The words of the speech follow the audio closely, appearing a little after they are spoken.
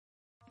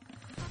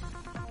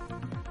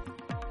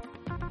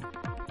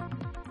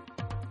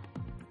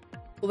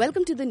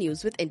Welcome to the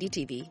news with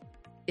NDTV.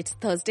 It's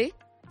Thursday,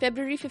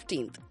 February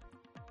 15th.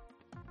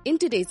 In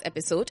today's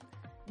episode,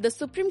 the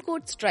Supreme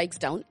Court strikes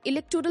down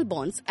electoral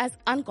bonds as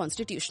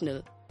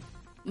unconstitutional.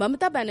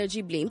 Mamata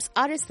Banerjee blames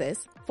RSS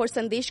for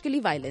Sandeshkhali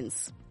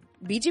violence.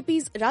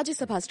 BJP's Rajya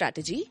Sabha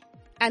strategy,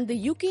 and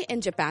the UK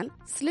and Japan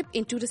slip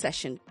into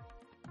recession.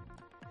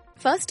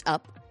 First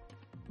up,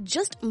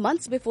 just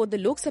months before the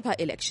Lok Sabha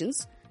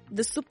elections,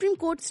 the Supreme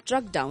Court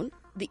struck down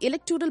the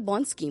electoral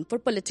bond scheme for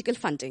political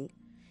funding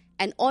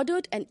and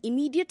ordered an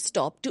immediate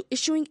stop to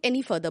issuing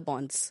any further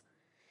bonds.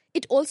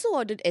 It also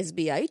ordered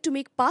SBI to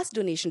make past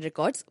donation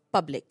records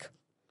public.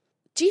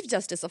 Chief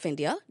Justice of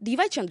India,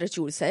 D.Y.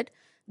 Chandrachud, said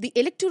the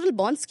electoral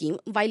bond scheme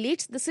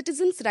violates the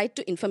citizens' right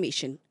to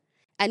information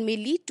and may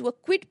lead to a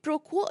quid pro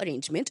quo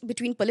arrangement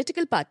between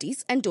political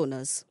parties and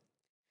donors.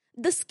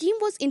 The scheme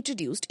was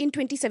introduced in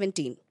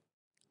 2017,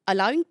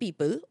 allowing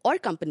people or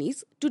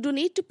companies to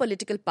donate to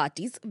political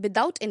parties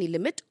without any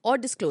limit or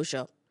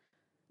disclosure.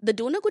 The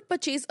donor could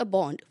purchase a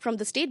bond from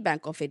the State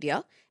Bank of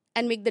India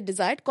and make the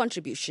desired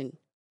contribution.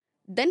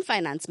 Then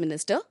Finance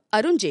Minister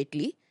Arun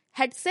Jaitley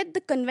had said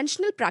the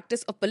conventional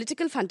practice of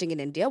political funding in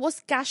India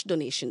was cash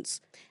donations,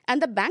 and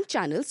the bank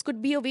channels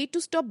could be a way to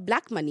stop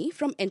black money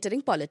from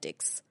entering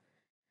politics.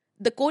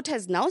 The court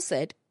has now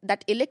said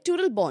that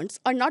electoral bonds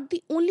are not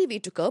the only way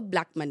to curb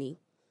black money.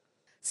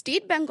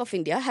 State Bank of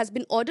India has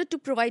been ordered to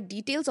provide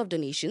details of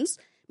donations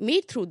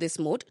made through this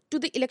mode to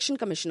the Election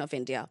Commission of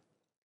India.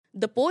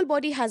 The poll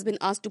body has been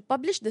asked to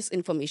publish this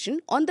information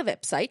on the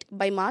website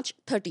by March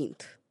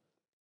 13th.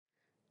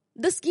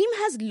 The scheme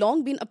has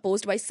long been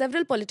opposed by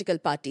several political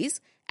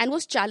parties and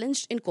was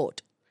challenged in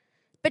court.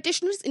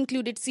 Petitioners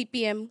included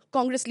CPM,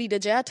 Congress leader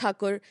Jaya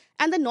Thakur,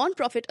 and the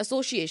Non-Profit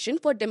Association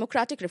for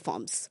Democratic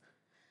Reforms.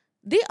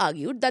 They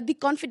argued that the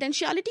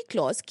confidentiality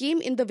clause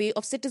came in the way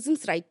of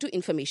citizens' right to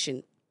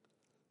information.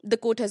 The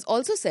court has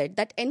also said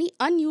that any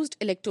unused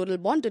electoral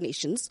bond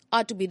donations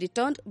are to be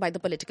returned by the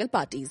political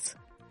parties.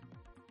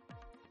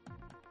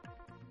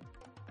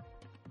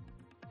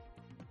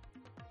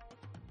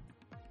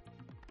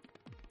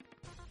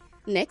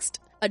 Next,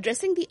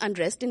 addressing the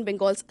unrest in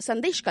Bengal's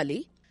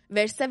Sandeshkhali,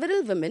 where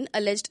several women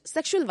alleged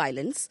sexual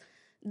violence,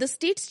 the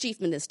state's chief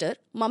minister,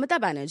 Mamata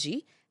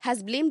Banerjee,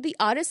 has blamed the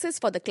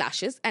RSS for the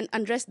clashes and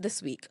unrest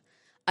this week,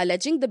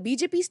 alleging the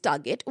BJP's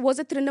target was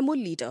a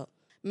Trinamool leader.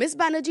 Ms.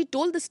 Banerjee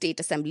told the State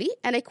Assembly,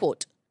 and I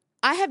quote,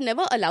 "I have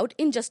never allowed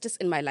injustice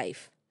in my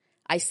life.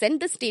 I sent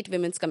the State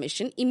Women's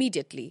Commission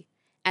immediately,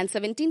 and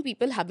 17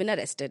 people have been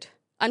arrested."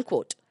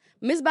 Unquote.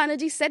 Ms.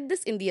 Banerjee said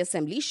this in the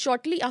Assembly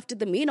shortly after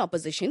the main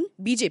opposition,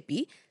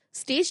 BJP,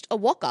 staged a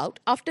walkout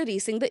after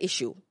raising the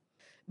issue.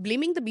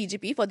 Blaming the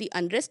BJP for the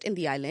unrest in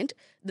the island,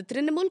 the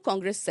Trinamool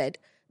Congress said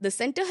the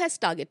centre has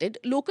targeted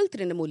local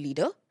Trinamool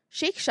leader,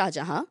 Sheikh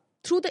Shahjahan,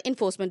 through the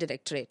Enforcement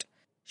Directorate.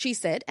 She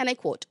said, and I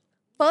quote,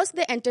 "First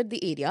they entered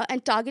the area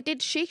and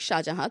targeted Sheikh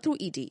Shahjahan through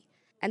ED,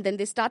 and then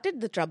they started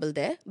the trouble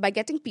there by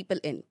getting people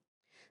in.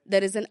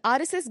 There is an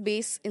RSS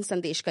base in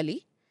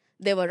Sandeshkhali.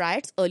 There were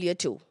riots earlier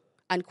too."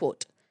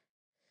 Unquote.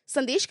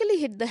 Sandeshkhali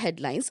hit the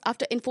headlines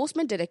after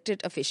Enforcement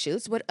Directorate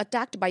officials were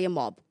attacked by a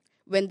mob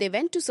when they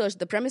went to search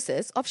the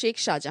premises of Sheikh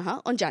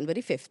Shahjahan on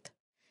January 5th.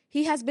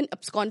 He has been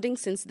absconding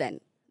since then.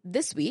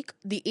 This week,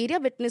 the area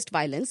witnessed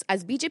violence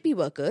as BJP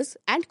workers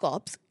and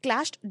cops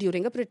clashed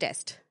during a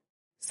protest.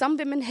 Some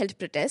women held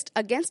protest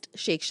against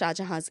Sheikh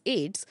Shahjahan's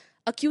aides,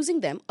 accusing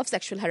them of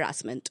sexual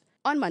harassment.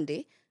 On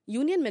Monday,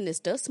 Union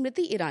Minister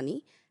Smriti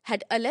Irani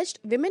had alleged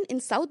women in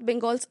South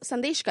Bengal's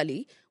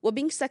Sandeshkhali were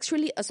being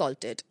sexually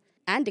assaulted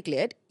and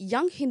declared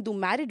young Hindu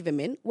married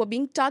women were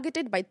being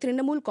targeted by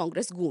Trinamool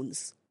Congress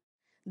goons.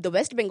 The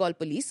West Bengal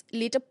police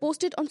later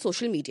posted on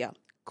social media,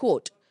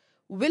 quote,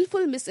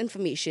 "Willful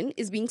misinformation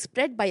is being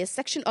spread by a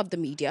section of the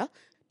media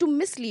to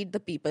mislead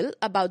the people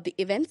about the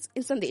events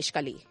in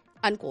Sandeshkhali."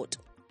 Unquote.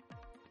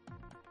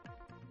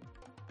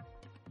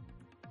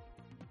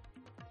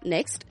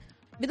 Next,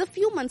 with a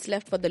few months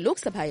left for the Lok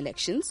Sabha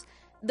elections,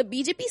 the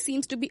BJP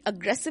seems to be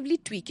aggressively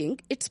tweaking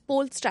its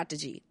poll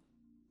strategy.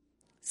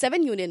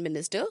 7 union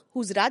ministers,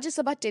 whose Rajya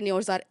Sabha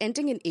tenures are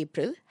ending in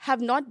April,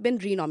 have not been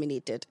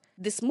renominated.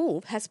 This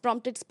move has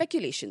prompted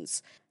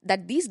speculations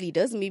that these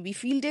leaders may be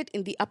fielded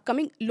in the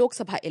upcoming Lok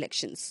Sabha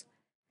elections.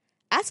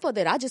 As for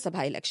the Rajya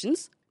Sabha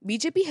elections,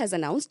 BJP has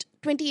announced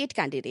 28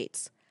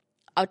 candidates,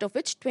 out of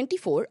which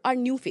 24 are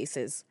new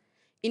faces,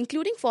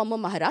 including former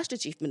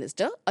Maharashtra Chief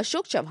Minister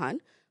Ashok Chauhan,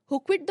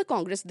 who quit the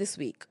Congress this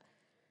week.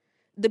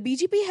 The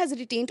BJP has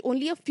retained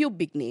only a few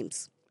big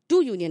names: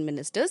 2 union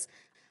ministers,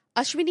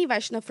 Ashwini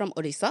Vaishnav from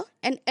Orissa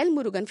and L.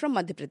 Murugan from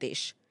Madhya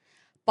Pradesh,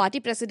 Party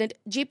President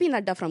J.P.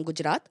 Nadda from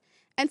Gujarat,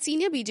 and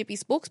senior BJP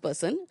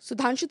spokesperson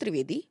Sudhanshu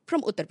Trivedi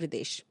from Uttar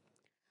Pradesh.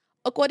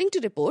 According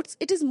to reports,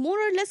 it is more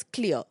or less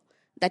clear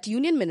that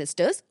union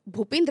ministers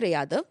Bhupendra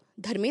Yadav,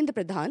 Dharmendra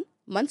Pradhan,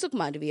 Mansukh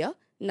Mandaviya,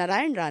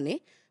 Narayan Rane,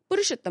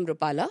 Purushottam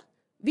Rupala,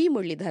 V.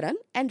 Muralidharan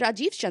and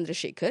Rajiv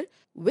Chandrasekhar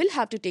will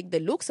have to take the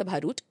Lok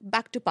Sabha route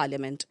back to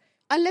Parliament,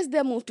 unless they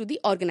are moved to the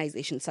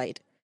organisation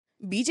side.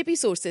 BJP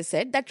sources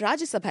said that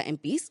Rajya Sabha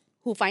MPs,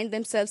 who find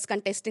themselves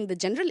contesting the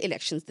general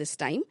elections this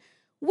time,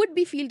 would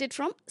be fielded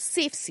from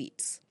safe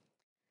seats.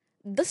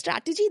 The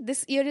strategy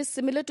this year is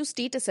similar to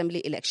state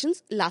assembly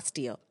elections last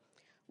year,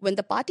 when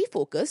the party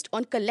focused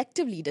on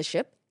collective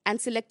leadership and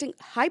selecting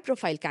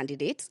high-profile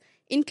candidates,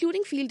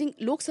 including fielding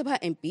Lok Sabha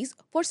MPs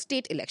for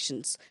state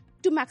elections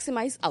to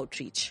maximize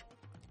outreach.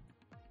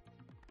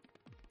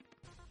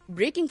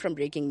 Breaking from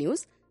breaking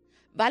news,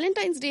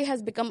 Valentine's Day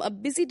has become a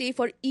busy day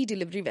for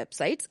e-delivery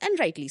websites, and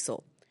rightly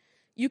so.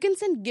 You can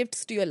send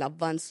gifts to your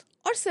loved ones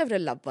or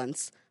several loved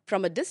ones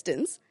from a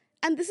distance,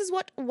 and this is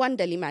what one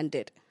Delhi man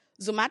did.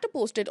 Zomato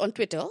posted on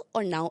Twitter,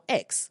 or now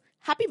X,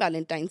 Happy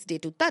Valentine's Day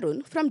to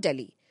Tarun from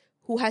Delhi,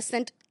 who has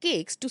sent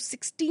cakes to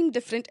 16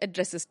 different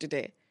addresses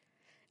today.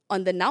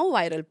 On the now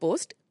viral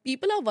post,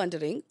 people are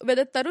wondering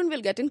whether Tarun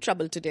will get in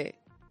trouble today.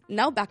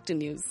 Now back to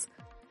news.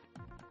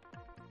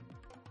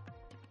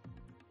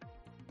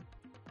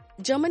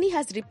 Germany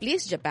has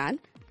replaced Japan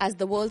as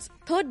the world's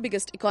third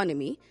biggest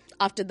economy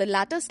after the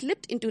latter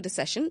slipped into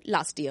recession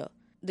last year.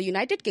 The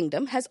United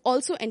Kingdom has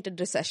also entered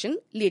recession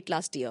late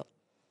last year.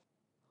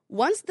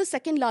 Once the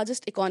second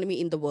largest economy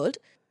in the world,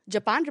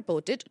 Japan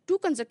reported 2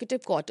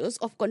 consecutive quarters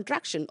of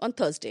contraction on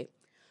Thursday,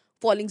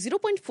 falling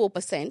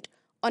 0.4%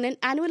 on an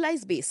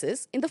annualized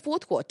basis in the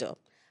fourth quarter,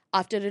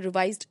 after a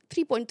revised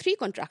 3.3%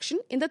 contraction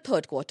in the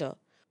third quarter.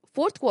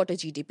 Fourth quarter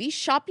GDP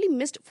sharply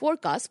missed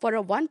forecasts for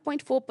a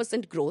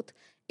 1.4% growth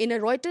in a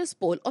Reuters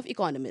poll of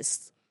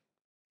economists.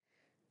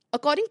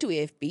 According to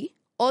AFP,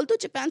 although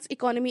Japan's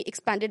economy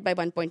expanded by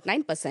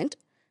 1.9%,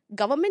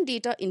 government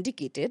data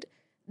indicated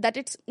that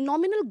its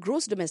nominal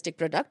gross domestic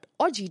product,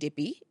 or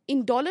GDP,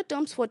 in dollar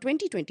terms for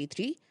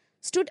 2023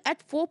 stood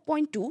at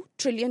 $4.2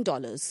 trillion.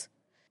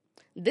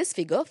 This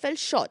figure fell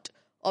short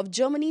of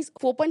Germany's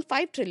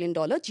 $4.5 trillion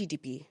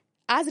GDP,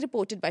 as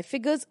reported by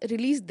figures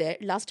released there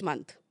last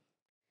month.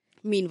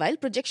 Meanwhile,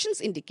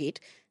 projections indicate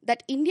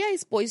that India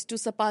is poised to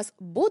surpass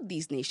both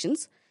these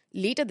nations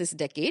later this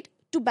decade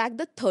to bag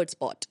the third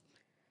spot.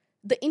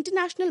 The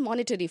International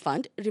Monetary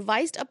Fund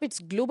revised up its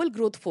global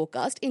growth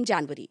forecast in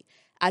January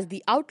as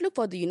the outlook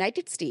for the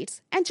United States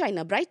and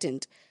China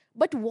brightened,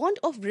 but warned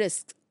of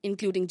risks,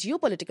 including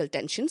geopolitical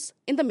tensions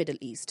in the Middle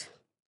East.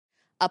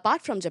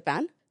 Apart from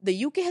Japan,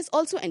 the UK has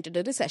also entered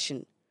a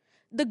recession.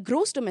 The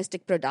gross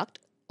domestic product,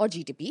 or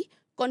GDP,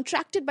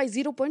 contracted by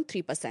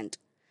 0.3%.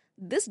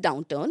 This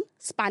downturn,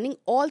 spanning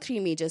all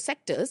 3 major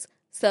sectors,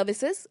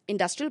 services,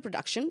 industrial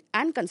production,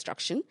 and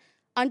construction,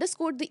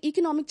 underscored the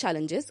economic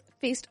challenges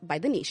faced by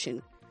the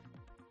nation.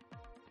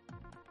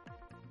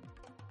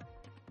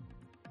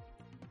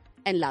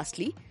 And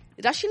lastly,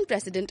 Russian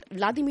President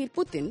Vladimir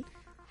Putin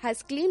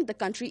has claimed the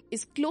country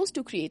is close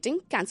to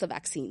creating cancer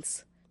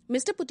vaccines.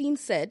 Mr. Putin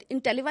said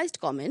in televised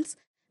comments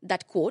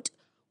that, quote,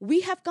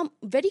 "We have come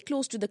very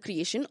close to the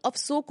creation of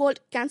so-called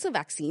cancer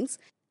vaccines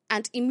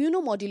and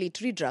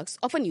immunomodulatory drugs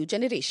of a new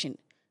generation,"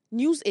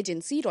 news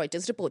agency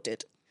Reuters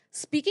reported.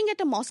 Speaking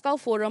at a Moscow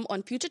forum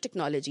on future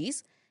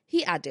technologies,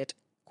 he added,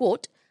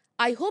 quote,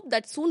 "I hope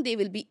that soon they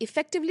will be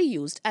effectively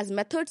used as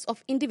methods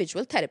of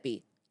individual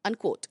therapy,"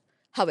 unquote.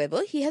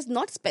 However, he has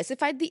not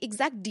specified the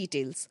exact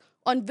details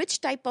on which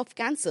type of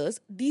cancers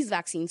these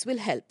vaccines will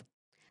help.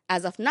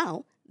 As of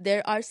now,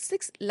 there are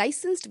 6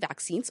 licensed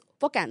vaccines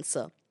for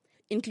cancer,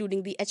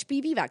 including the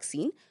HPV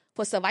vaccine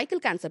for cervical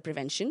cancer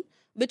prevention,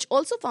 which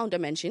also found a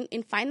mention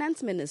in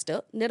Finance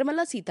Minister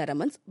Nirmala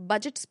Sitharaman's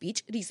budget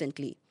speech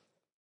recently.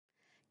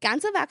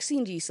 Cancer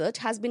vaccine research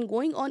has been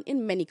going on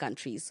in many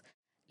countries.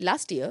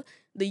 Last year,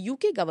 the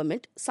UK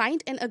government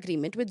signed an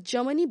agreement with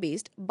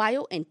Germany-based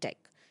BioNTech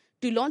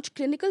to launch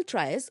clinical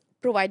trials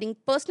providing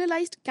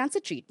personalized cancer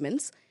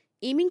treatments,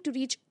 aiming to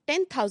reach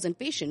 10,000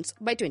 patients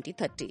by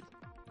 2030.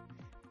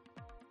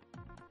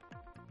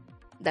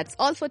 That's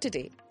all for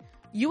today.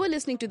 You are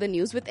listening to the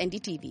news with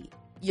NDTV,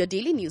 your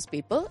daily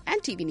newspaper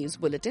and TV news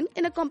bulletin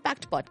in a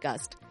compact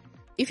podcast.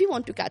 If you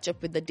want to catch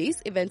up with the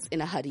day's events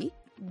in a hurry,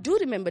 do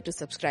remember to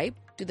subscribe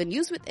to the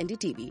News with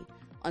NDTV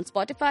on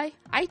Spotify,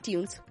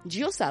 iTunes,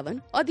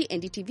 JioSaavn or the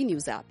NDTV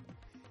News app.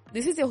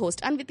 This is your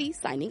host Anviti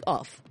signing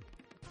off.